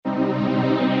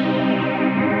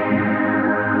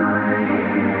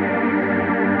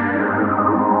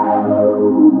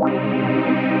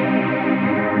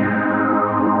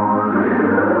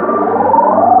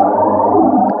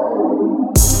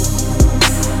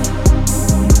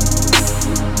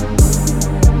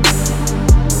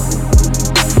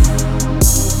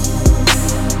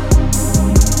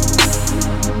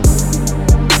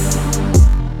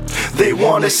They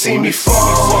wanna see me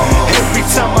fall. Every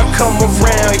time I come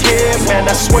around, yeah, man,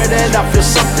 I swear that I feel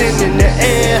something in the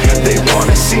air. They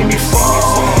wanna see me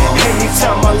fall.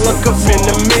 Anytime I look up in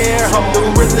the mirror, I'm the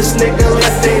realest nigga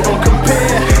left, they don't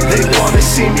compare. They wanna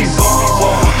see me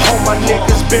ball. All my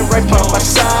niggas been right by my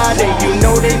side, and you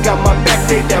know they got my back,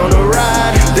 they down to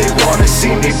ride. They wanna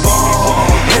see me ball.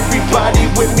 Everybody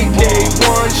with me day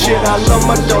one. Shit, I love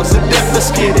my dogs to death,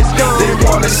 let's get it done. They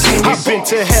wanna see me. I've been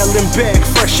to hell and back,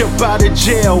 fresh up out of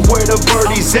jail, where the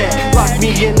birdies at? Locked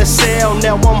me in the cell,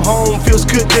 now I'm home, feels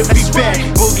good to be back.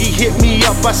 Boogie hit me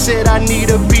up, I said I need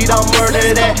a beat, I'll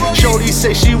murder that. Shorty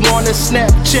say she wanna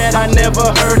Snapchat, I never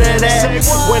heard of that.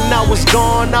 When I was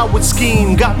gone, I would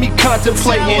scheme, got me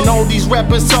contemplating. All these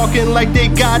rappers talking like they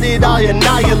got it, I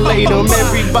annihilate them.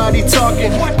 Everybody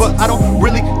talking, but I don't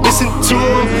really listen to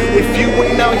them. If you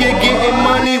ain't out here getting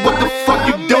money, what the fuck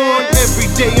you doing? Every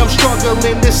day I'm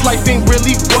struggling, this life ain't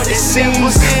really what it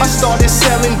seems. I started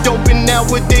selling dope and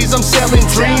nowadays I'm selling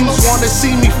dreams. Wanna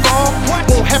see me fall?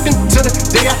 Won't happen till the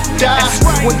day I die.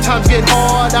 When times get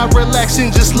hard, I relax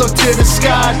and just look to the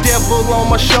sky. Devil on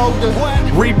my shoulder,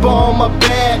 Reaper on my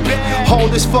back. All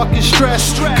this fucking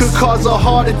stress could cause a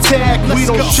heart attack. We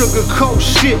don't sugarcoat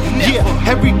shit, yeah,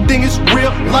 everything is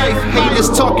real life. Haters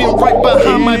talking right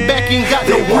behind my back, ain't got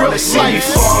no real life.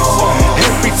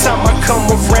 Every time I come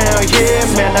around, yeah,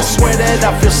 man, I swear that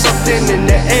I feel something in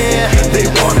the air. They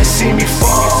wanna see me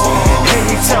fall.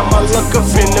 Anytime I look up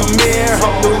in the mirror,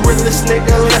 I'm the realest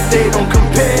nigga left, they don't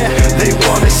compare. They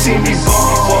wanna see me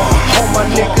ball. All my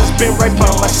niggas been right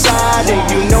by my side, and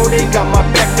you know they got my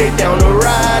back, they down to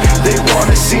ride. They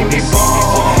wanna see me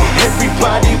ball.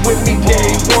 Everybody with me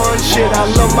day one. Shit, I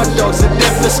love my dogs to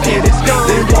death, let's get it done.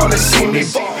 They wanna see me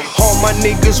ball. All my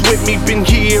niggas with me been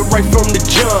here right from the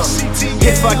jump.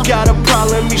 If I got a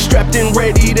problem, me strapped and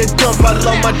ready to dump. I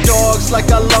love my dogs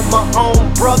like I love my own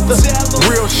brother.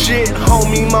 Real shit,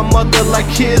 homie, my mother like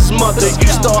his mother.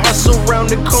 Used to hustle round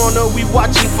the corner, we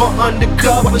watching for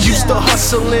undercover. Used to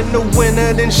hustle in the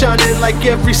winter, then shining like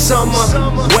every summer.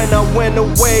 When I went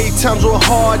away, times were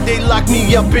hard, they locked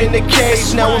me up in a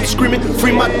cage. Now I'm screaming,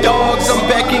 free my dogs, I'm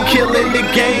back and killing the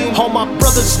game. All my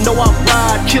brothers know I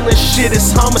ride, killing shit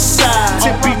is homicide.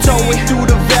 Tippy-toeing through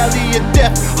the valley of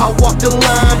death, I walk the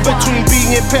line between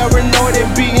being paranoid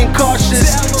and being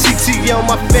cautious. CT on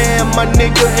my fam, my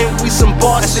nigga, and we some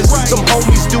bosses. Some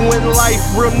homies doing life,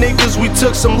 real niggas, we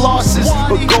took some losses.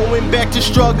 But going back to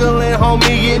struggling,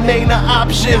 homie, it ain't an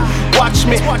option. Watch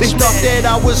me, they thought that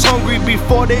I was hungry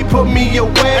before they put me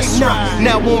away.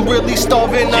 Now I'm really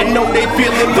starving, I know they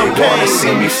feeling my pain. They wanna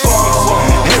see me fall.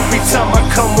 Every time I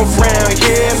come around,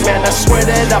 yeah, man, I swear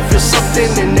that I feel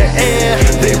something in the air.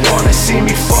 They wanna see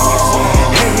me fall.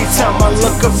 Anytime I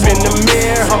look up in the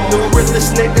mirror, I'm the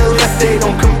realest nigga left, they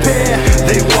don't compare.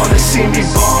 They wanna see me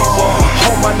ball.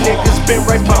 All my niggas been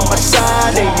right by my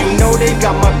side, and you know they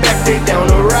got my back, they down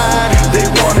to ride. They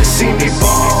wanna see me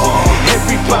ball.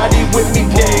 Everybody with me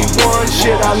day one.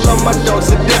 Shit, I love my dogs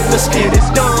to death, let's get it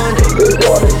done.